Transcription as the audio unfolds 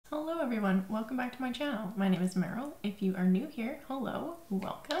Hello everyone, welcome back to my channel. My name is Marrol. If you are new here, hello,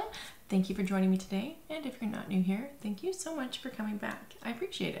 welcome. Thank you for joining me today. And if you're not new here, thank you so much for coming back. I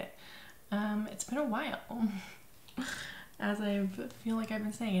appreciate it. It's been a while. As I feel like I've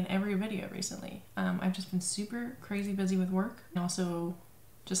been saying in every video recently. I've just been super crazy busy with work. And also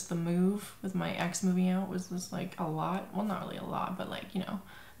just the move with my ex moving out was just like a lot. Well, not really a lot, but like, you know,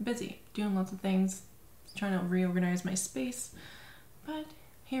 busy, doing lots of things, trying to reorganize my space. But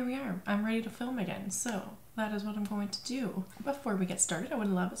here we are. I'm ready to film again, so that is what I'm going to do. Before we get started, I would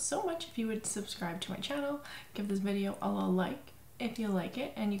love so much if you would subscribe to my channel, give this video a little like if you like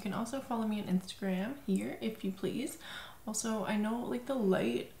it, and you can also follow me on Instagram here if you please. Also, I know like the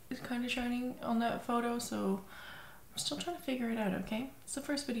light is kind of shining on that photo, so I'm still trying to figure it out, okay? It's the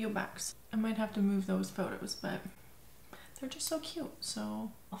first video back, so I might have to move those photos, but they're just so cute,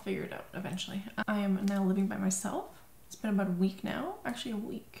 so I'll figure it out eventually. I am now living by myself. It's been about a week now, actually a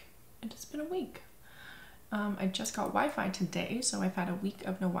week. It has been a week. I just got Wi-Fi today, so I've had a week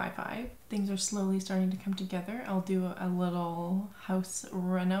of no Wi-Fi. Things are slowly starting to come together. I'll do a little house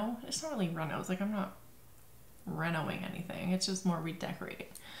reno. It's not really reno, it's like I'm not renoing anything. It's just more redecorating.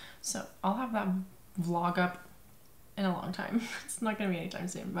 So I'll have that vlog up in a long time. It's not gonna be anytime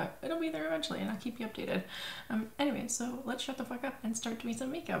soon, but it'll be there eventually and I'll keep you updated. Anyway, so let's shut the fuck up and start doing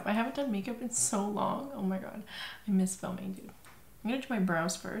some makeup. I haven't done makeup in so long. Oh my god, I miss filming, dude. I'm gonna do my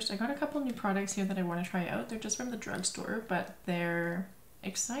brows first. I got a couple new products here that I want to try out. They're just from the drugstore, but they're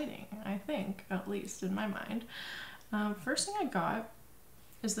exciting, I think, at least in my mind. First thing I got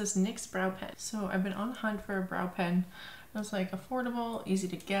is this NYX brow pen. So I've been on the hunt for a brow pen that's like affordable, easy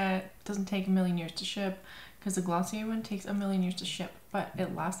to get, doesn't take a million years to ship, because the Glossier one takes a million years to ship, but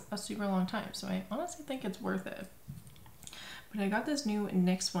it lasts a super long time, so I honestly think it's worth it. But I got this new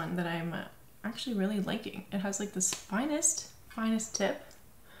NYX one that I'm actually really liking. It has like this finest tip.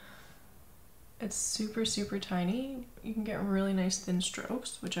 It's super tiny. You can get really nice thin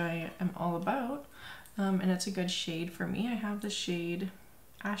strokes, which I am all about, and it's a good shade for me. I have the shade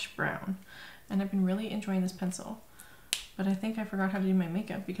Ash Brown, and I've been really enjoying this pencil. But I think I forgot how to do my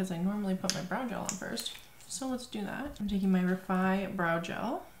makeup because I normally put my brow gel on first. So let's do that. I'm taking my Refi brow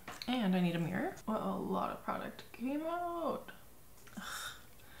gel and I need a mirror. Well, a lot of product came out. Ugh.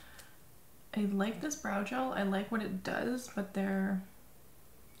 I like this brow gel. I like what it does, but there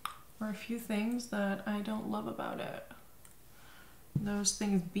are a few things that I don't love about it. Those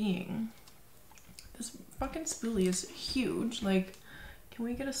things being, this fucking spoolie is huge. Like, can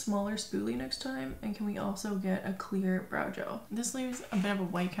we get a smaller spoolie next time? And can we also get a clear brow gel? This leaves a bit of a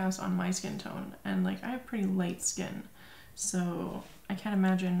white cast on my skin tone, and like I have pretty light skin, so I can't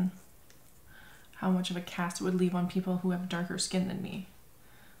imagine how much of a cast it would leave on people who have darker skin than me.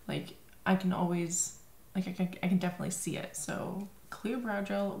 Like I can always, like I can definitely see it. So clear brow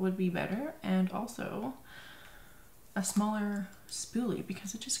gel would be better, and also a smaller spoolie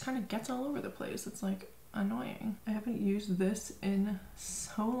because it just kind of gets all over the place. It's like annoying. I haven't used this in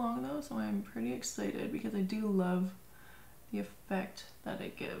so long though, so I'm pretty excited because I do love the effect that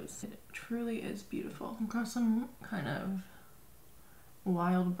it gives. It truly is beautiful. I've got some kind of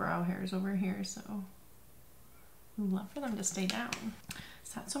wild brow hairs over here, so I'd love for them to stay down.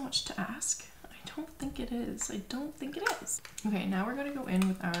 Is that so much to ask? I don't think it is. I don't think it is. Okay, now we're gonna go in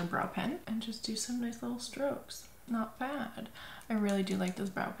with our brow pen and just do some nice little strokes. Not bad. I really do like this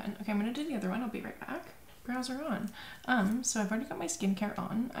brow pen. Okay, I'm gonna do the other one. I'll be right back. Brows are on. So I've already got my skincare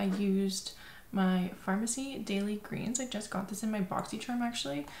on. I used my Pharmacy Daily Greens. I just got this in my BoxyCharm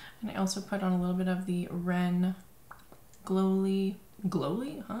actually. And I also put on a little bit of the Ren Glow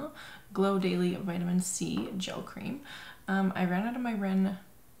Daily Vitamin C Gel Cream. I ran out of my Ren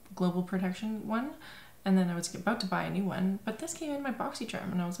Global Protection one, and then I was about to buy a new one, but this came in my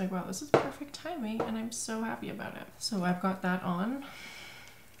BoxyCharm and I was like, wow, this is perfect timing, and I'm so happy about it. So I've got that on.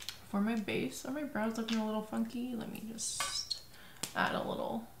 For my base, are my brows looking a little funky? Let me just add a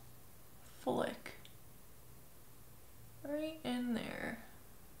little flick right in there,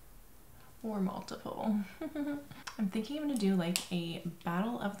 or multiple. I'm thinking I'm gonna do like a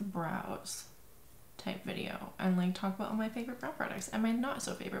battle of the brows type video and like talk about all my favorite brow products and my not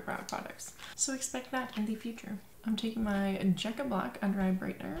so favorite brow products. So expect that in the future. I'm taking my Jecca Black under eye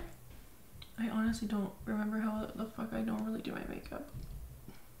brightener. I honestly don't remember how the fuck I normally do my makeup.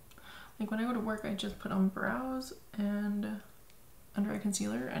 Like when I go to work, I just put on brows and under eye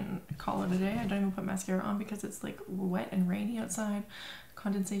concealer and call it a day. I don't even put mascara on because it's like wet and rainy outside.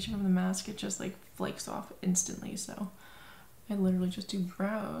 Condensation from the mask, it just like flakes off instantly. So I literally just do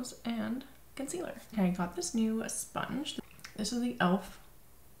brows and concealer. Okay, I got this new sponge. This is the e.l.f.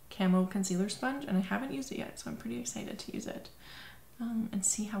 Camo Concealer Sponge and I haven't used it yet, so I'm pretty excited to use it. and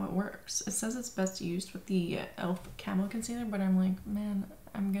see how it works. It says it's best used with the e.l.f. Camo Concealer, but I'm like, man,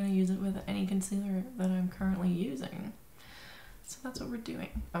 I'm gonna use it with any concealer that I'm currently using. So that's what we're doing.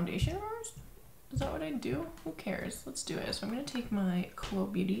 Foundation first? Is that what I do? Who cares? Let's do it. So I'm gonna take my Quo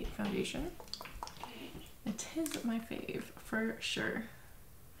Beauty foundation. It is my fave, for sure.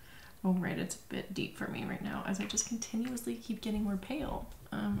 Oh right, it's a bit deep for me right now as I just continuously keep getting more pale.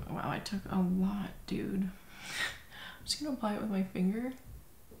 Wow, I took a lot, dude. I'm just gonna apply it with my finger.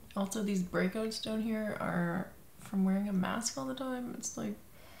 Also, these breakouts down here are from wearing a mask all the time. It's like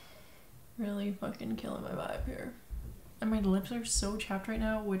really fucking killing my vibe here. And my lips are so chapped right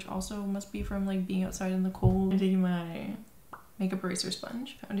now, which also must be from like being outside in the cold. I'm taking my makeup eraser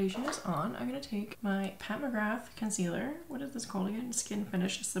sponge. Foundation is on. I'm gonna take my Pat McGrath concealer. What is this called again? Skin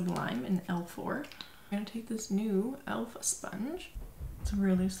Finish Sublime in L4. I'm gonna take this new e.l.f. sponge. It's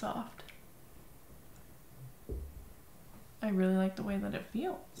really soft. I really like the way that it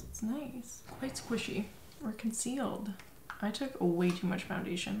feels. It's nice. Quite squishy. Or concealed. I took way too much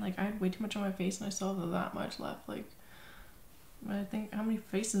foundation. Like I had way too much on my face and I still have that much left. Like, I think, how many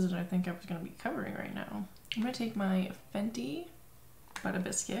faces did I think I was gonna be covering right now? I'm gonna take my Fenty Butter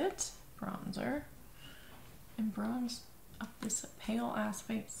Biscuit bronzer and bronze up this pale ass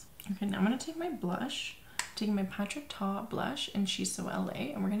face. Okay, now I'm gonna take my blush. Taking my Patrick Ta blush in She's So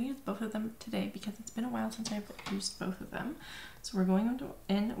LA, and we're going to use both of them today because it's been a while since I've used both of them. So we're going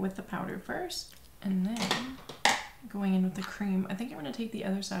in with the powder first, and then going in with the cream. I think I'm going to take the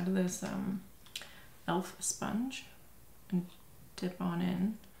other side of this e.l.f. sponge and dip on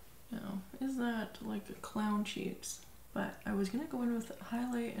in. Now, is that like a clown cheeks? But I was going to go in with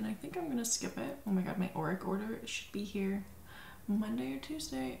highlight, and I think I'm going to skip it. Oh my god, my auric order should be here Monday or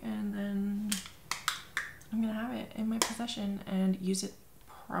Tuesday, and then I'm gonna have it in my possession and use it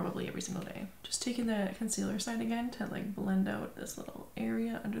probably every single day. Just taking the concealer side again to like blend out this little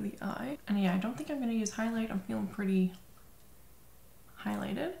area under the eye. And yeah, I don't think I'm gonna use highlight. I'm feeling pretty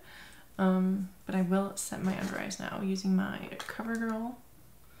highlighted. But I will set my under eyes now using my CoverGirl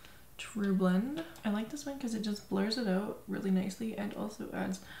True Blend. I like this one because it just blurs it out really nicely and also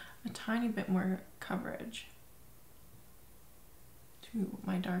adds a tiny bit more coverage to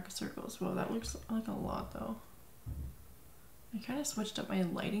my dark circles. Well, that looks like a lot though. I kind of switched up my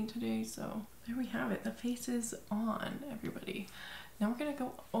lighting today, so there we have it. The face is on, everybody. Now we're gonna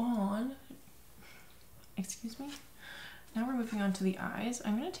go on, excuse me. Now we're moving on to the eyes.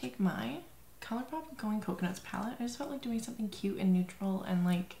 I'm gonna take my ColourPop Going Coconuts palette. I just felt like doing something cute and neutral and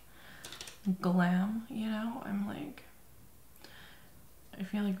like glam, you know? I'm like, I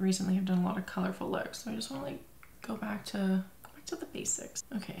feel like recently I've done a lot of colorful looks, so I just want to like go back to the basics.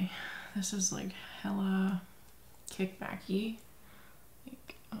 Okay, this is like hella kickbacky.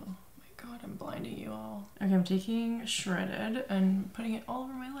 Like, oh my god, I'm blinding you all. Okay, I'm taking Shredded and putting it all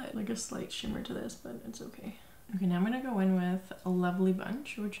over my lid. Like a slight shimmer to this, but it's okay. Okay, now I'm gonna go in with a Lovely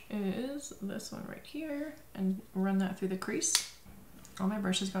Bunch, which is this one right here, and run that through the crease. All my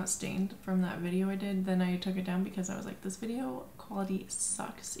brushes got stained from that video I did. Then I took it down because I was like, this video quality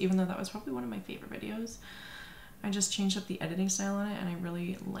sucks, even though that was probably one of my favorite videos. I just changed up the editing style on it and I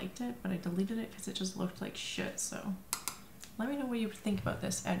really liked it, but I deleted it because it just looked like shit. So let me know what you think about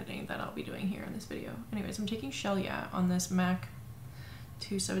this editing that I'll be doing here in this video. Anyways, I'm taking Shell Yeah on this MAC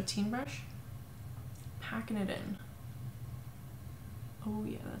 217 brush, packing it in. Oh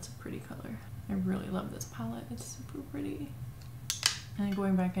yeah, that's a pretty color. I really love this palette. It's super pretty. And then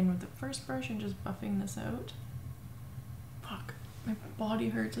going back in with the first brush and just buffing this out. Fuck, my body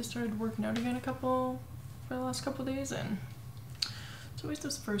hurts. I started working out again for the last couple days, and it's always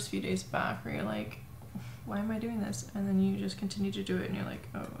those first few days back where you're like, why am I doing this? And then you just continue to do it and you're like,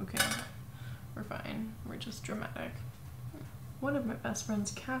 oh, okay, we're fine. We're just dramatic. One of my best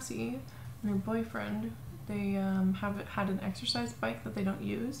friends, Cassie, and her boyfriend, they have had an exercise bike that they don't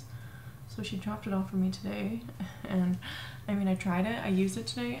use. So she dropped it off for me today. And I mean, I tried it, I used it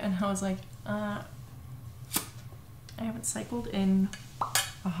today, and I was like, I haven't cycled in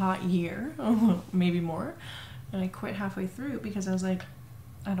a hot year, maybe more, and I quit halfway through because I was like,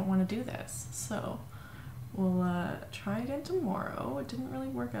 I don't want to do this. So we'll try again tomorrow. It didn't really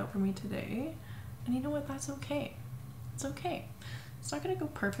work out for me today, and you know what, that's okay. It's okay. It's not gonna go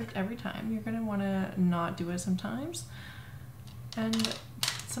perfect every time. You're gonna want to not do it sometimes, and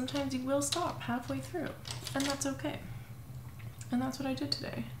sometimes you will stop halfway through, and that's okay. And that's what I did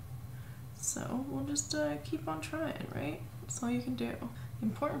today. So we'll just keep on trying, right? That's all you can do. The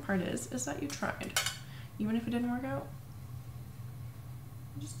important part is that you tried. Even if it didn't work out,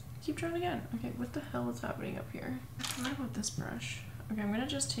 just keep trying again. Okay, what the hell is happening up here? I forgot about this brush. Okay, I'm gonna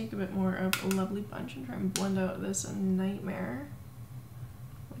just take a bit more of a Lovely Bunch and try and blend out this nightmare.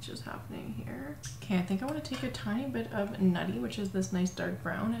 which is happening here. Okay, I think I want to take a tiny bit of Nutty, which is this nice dark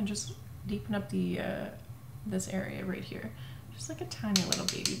brown, and just deepen up the this area right here. Just like a tiny little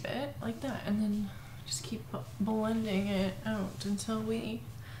baby bit, like that. And then just keep blending it out until we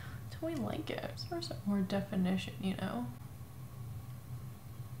like it. So for some more definition, you know?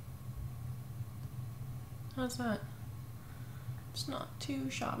 How's that? It's not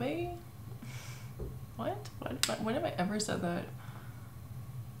too shabby. What? When have I ever said that?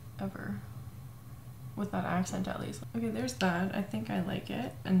 Ever. With that accent at least. Okay, there's that. I think I like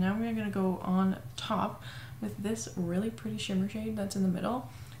it. And now we're gonna go on top with this really pretty shimmer shade that's in the middle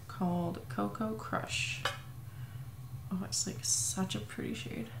called Cocoa Crush. Oh, it's like such a pretty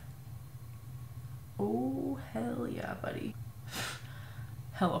shade. Oh, hell yeah, buddy.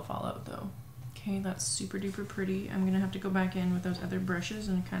 Hella fallout though. Okay, that's super duper pretty. I'm gonna have to go back in with those other brushes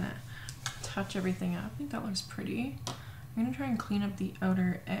and kind of touch everything up. I think that looks pretty. I'm gonna try and clean up the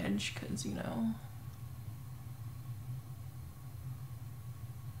outer edge because, you know,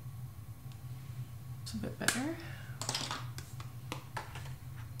 it's a bit better.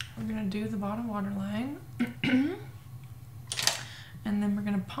 We're gonna do the bottom waterline. And then we're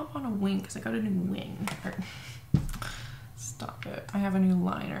gonna pop on a wing because I got a new wing. Stop it. I have a new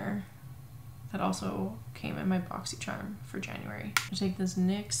liner that also came in my BoxyCharm for January. I take this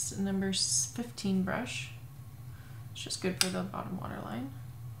NYX number 15 brush. It's just good for the bottom waterline.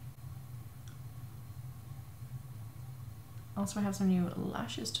 Also, I have some new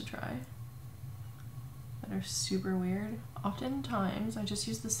lashes to try that are super weird. Oftentimes, I just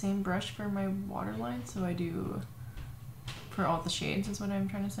use the same brush for my waterline, so I do for all the shades is what I'm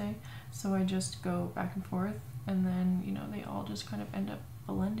trying to say. So I just go back and forth, and then, you know, they all just kind of end up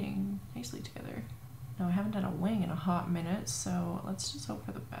blending nicely together. Now, I haven't done a wing in a hot minute, so let's just hope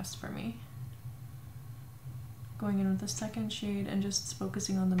for the best for me. Going in with the second shade and just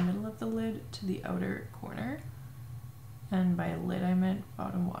focusing on the middle of the lid to the outer corner. And by lid, I meant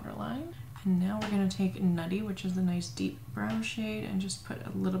bottom waterline. And now we're gonna take Nutty, which is the nice deep brown shade, and just put a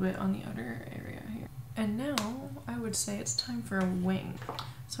little bit on the outer area here. And now I would say it's time for a wing.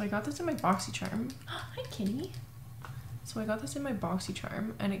 So I got this in my BoxyCharm. Hi, kitty. So I got this in my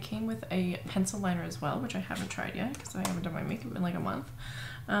BoxyCharm, and it came with a pencil liner as well, which I haven't tried yet because I haven't done my makeup in like a month.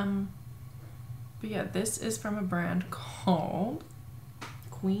 But yeah, this is from a brand called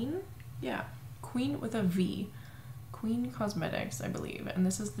Queen. Yeah, Queen with a V. Queen Cosmetics, I believe. And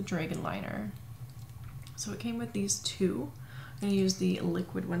this is the Dragon Liner. So it came with these two. I'm gonna use the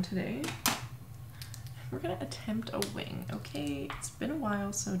liquid one today. We're gonna attempt a wing, okay? It's been a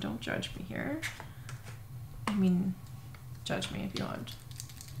while, so don't judge me here. I mean, judge me if you want.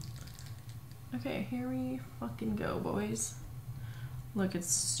 Okay, here we fucking go, boys. Look,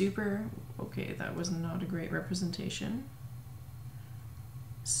 it's super, okay, that was not a great representation.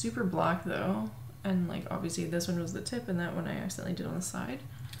 Super black though, and like obviously this one was the tip and that one I accidentally did on the side.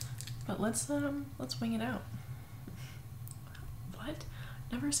 But let's wing it out. What?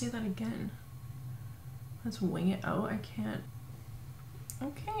 Never say that again. Let's wing it out. I can't.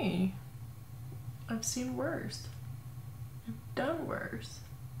 Okay. I've seen worse. I've done worse.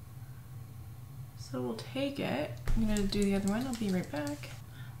 So we'll take it. I'm gonna do the other one. I'll be right back.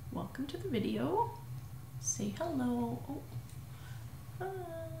 Welcome to the video. Say hello. Oh.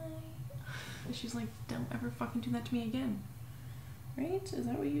 Hi. She's like, don't ever fucking do that to me again. Right? Is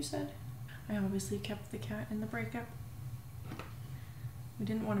that what you said? I obviously kept the cat in the breakup. We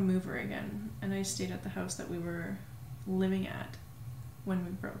didn't want to move her again, and I stayed at the house that we were living at when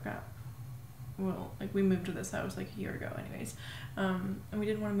we broke up. Well, like we moved to this house like a year ago anyways, and we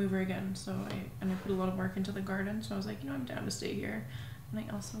didn't want to move her again, so I put a lot of work into the garden, so I was like, you know, I'm down to stay here. And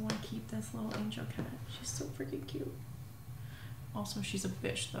I also want to keep this little angel cat. She's so freaking cute. Also, she's a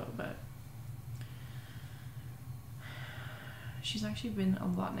bitch though, but she's actually been a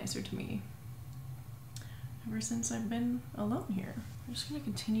lot nicer to me ever since I've been alone here. I'm just gonna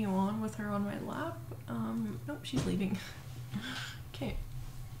continue on with her on my lap. Nope, she's leaving. Okay.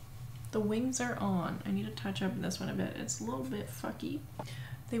 The wings are on. I need to touch up this one a bit. It's a little bit fucky.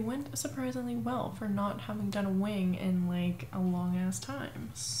 They went surprisingly well for not having done a wing in like a long ass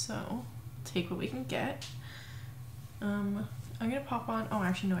time. So, take what we can get. I'm gonna pop on, oh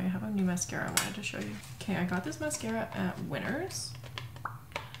actually no, I have a new mascara I wanted to show you. Okay, I got this mascara at Winners.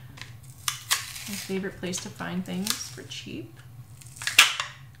 My favorite place to find things for cheap.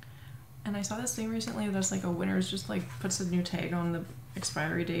 And I saw this thing recently that's like a Winners just like puts a new tag on the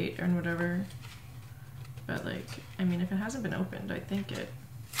expiry date and whatever. But like, I mean, if it hasn't been opened, I think it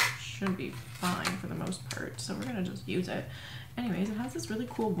should be fine for the most part. So we're gonna just use it. Anyways, it has this really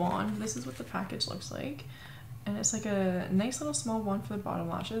cool wand. This is what the package looks like. And it's like a nice little small wand for the bottom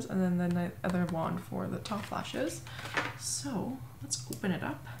lashes and then the other wand for the top lashes. So let's open it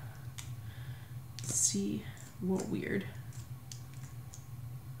up. See what weird.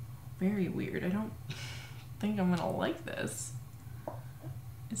 Very weird. I don't think I'm gonna like this.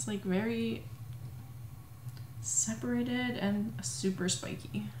 It's like very separated and super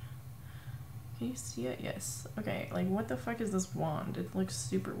spiky. Can you see it? Yes. Okay, like what the fuck is this wand? It looks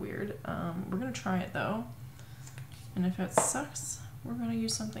super weird. We're gonna try it though. And if it sucks, we're gonna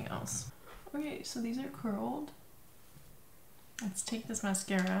use something else. Okay, so these are curled. Let's take this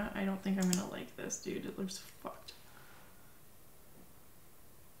mascara. I don't think I'm gonna like this, dude. It looks fucked.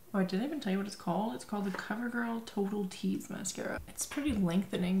 Oh, I didn't even tell you what it's called. It's called the CoverGirl Total Tease Mascara. It's pretty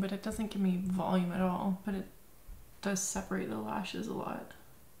lengthening, but it doesn't give me volume at all. But it does separate the lashes a lot.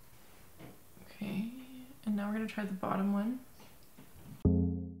 Okay, and now we're gonna try the bottom one.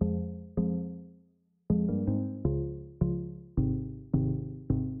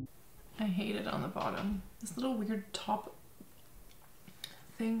 I hate it on the bottom. This little weird top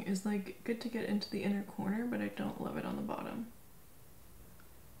thing is like good to get into the inner corner, but I don't love it on the bottom.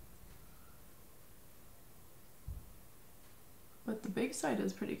 But the big side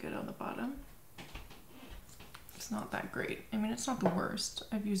is pretty good on the bottom. It's not that great. I mean, it's not the worst.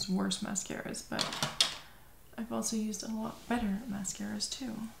 I've used worse mascaras, but I've also used a lot better mascaras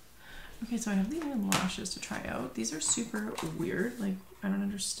too. Okay, so I have these new lashes to try out. These are super weird. Like, I don't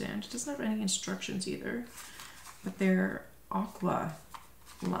understand. It doesn't have any instructions either, but they're aqua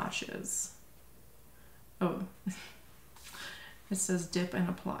lashes. Oh, it says dip and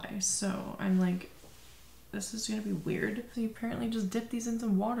apply. So I'm like, this is gonna be weird. So you apparently just dip these into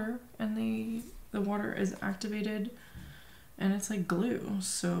water and the water is activated and it's like glue.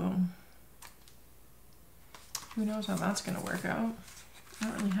 So who knows how that's gonna work out. I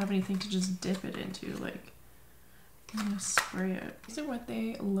don't really have anything to just dip it into. Like, I'm gonna spray it. These are what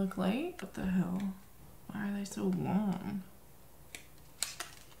they look like. What the hell? Why are they so long?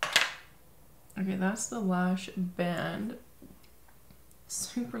 Okay, that's the lash band.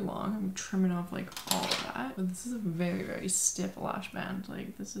 Super long. I'm trimming off like all of that. But this is a very, very stiff lash band.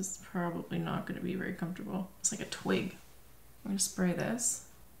 Like, this is probably not going to be very comfortable. It's like a twig. I'm gonna spray this.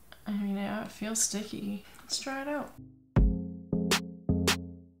 I mean, yeah, it feels sticky. Let's try it out.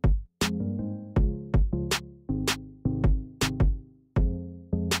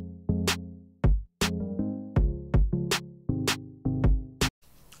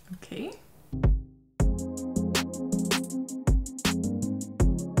 Okay.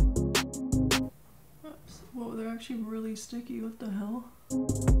 Whoa, they're actually really sticky. What the hell?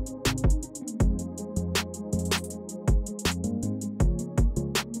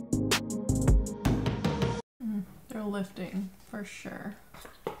 They're lifting for sure.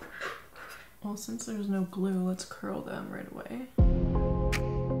 Well, since there's no glue, let's curl them right away.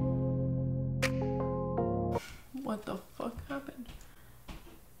 What the fuck happened?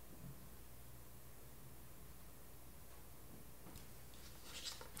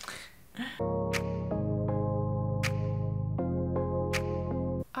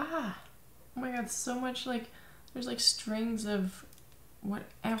 Ah! Oh my god, so much like, there's like strings of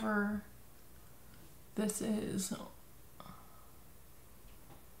whatever this is.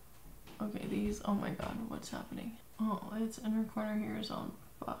 Okay, these, oh my god, what's happening? Oh, its inner corner here is all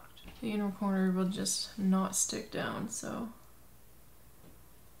fucked. The inner corner will just not stick down, so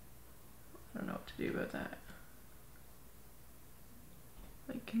I don't know what to do about that.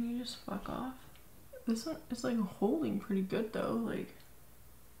 Like, can you just fuck off? This one is like holding pretty good though, like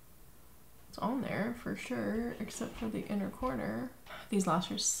it's on there for sure, except for the inner corner. These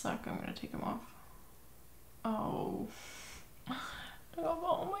lashes suck, I'm gonna take them off. Oh, I got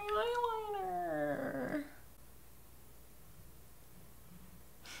all my eyeliner.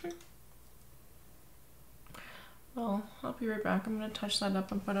 Well, I'll be right back. I'm gonna touch that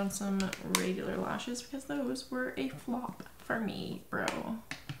up and put on some regular lashes because those were a flop for me, bro.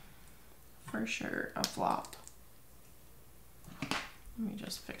 For sure, a flop. Let me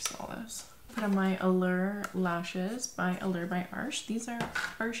just fix all this. Put on my Allure lashes by Allure by Arsh. These are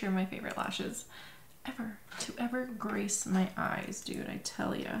for sure my favorite lashes to ever grace my eyes, dude. I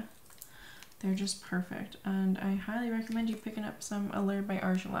tell ya, they're just perfect, and I highly recommend you picking up some Allure by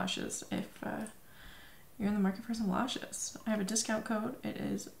Arsh lashes if you're in the market for some lashes. I have a discount code. It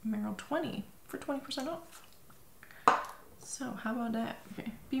is Marrol 20 for 20% off. So how about that?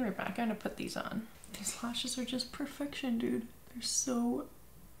 Okay, be right back. I'm gonna put these on. These lashes are just perfection, dude. They're so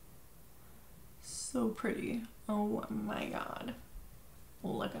pretty. Oh my god.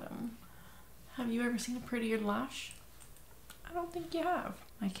 Look at them. Have you ever seen a prettier lash? I don't think you have.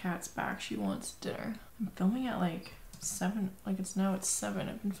 My cat's back. She wants dinner. I'm filming at like 7. Like it's 7.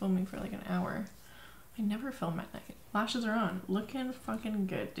 I've been filming for like an hour. I never film at night. Lashes are on. Looking fucking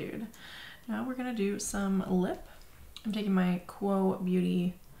good, dude. Now we're gonna do some lip. I'm taking my Quo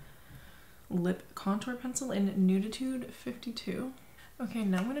Beauty lip contour pencil in Nuditude 52. Okay,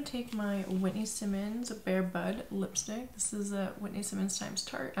 now I'm gonna take my Whitney Simmons Bare Bud lipstick. This is a Whitney Simmons times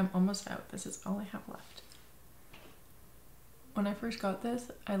Tarte. I'm almost out. This is all I have left. When I first got this,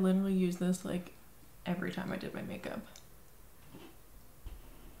 I literally used this like every time I did my makeup.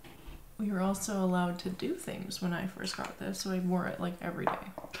 We were also allowed to do things when I first got this, so I wore it like every day.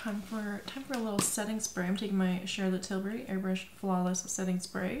 Time for a little setting spray. I'm taking my Charlotte Tilbury Airbrush Flawless Setting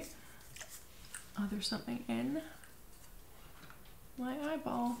Spray. Oh, there's something in my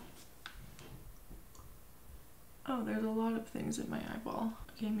eyeball. Oh, there's a lot of things in my eyeball.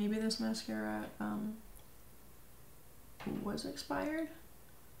 Okay, maybe this mascara was expired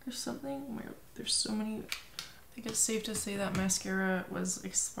or something. Oh my god, there's so many. I think it's safe to say that mascara was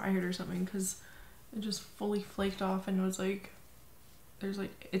expired or something because it just fully flaked off and it was like, there's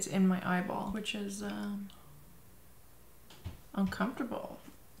like, it's in my eyeball, which is uncomfortable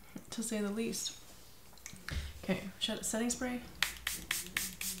to say the least. Okay, setting spray.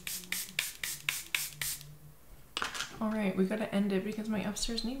 Alright, we gotta end it because my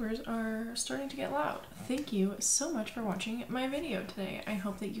upstairs neighbors are starting to get loud. Thank you so much for watching my video today. I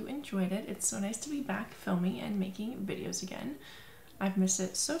hope that you enjoyed it. It's so nice to be back filming and making videos again. I've missed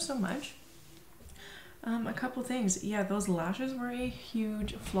it so much. A couple things. Yeah, those lashes were a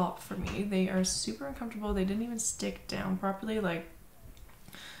huge flop for me. They are super uncomfortable. They didn't even stick down properly. Like,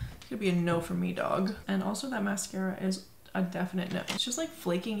 it's gonna be a no for me, dog. And also that mascara is a definite no. It's just like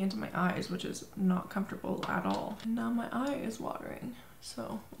flaking into my eyes, which is not comfortable at all. And now my eye is watering.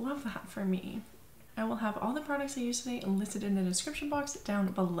 So love that for me. I will have all the products I used today listed in the description box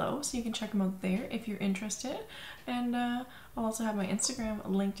down below, so you can check them out there if you're interested. And I'll also have my Instagram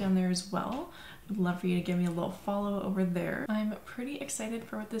linked down there as well. I'd love for you to give me a little follow over there. I'm pretty excited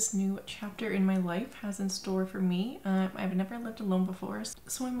for what this new chapter in my life has in store for me. I've never lived alone before,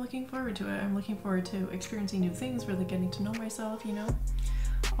 so I'm looking forward to it. I'm looking forward to experiencing new things, really getting to know myself, you know?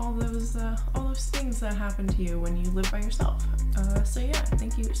 All those things that happen to you when you live by yourself. So yeah,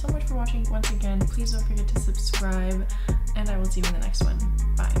 thank you so much for watching once again. Please don't forget to subscribe, and I will see you in the next one.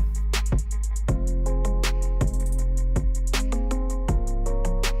 Bye.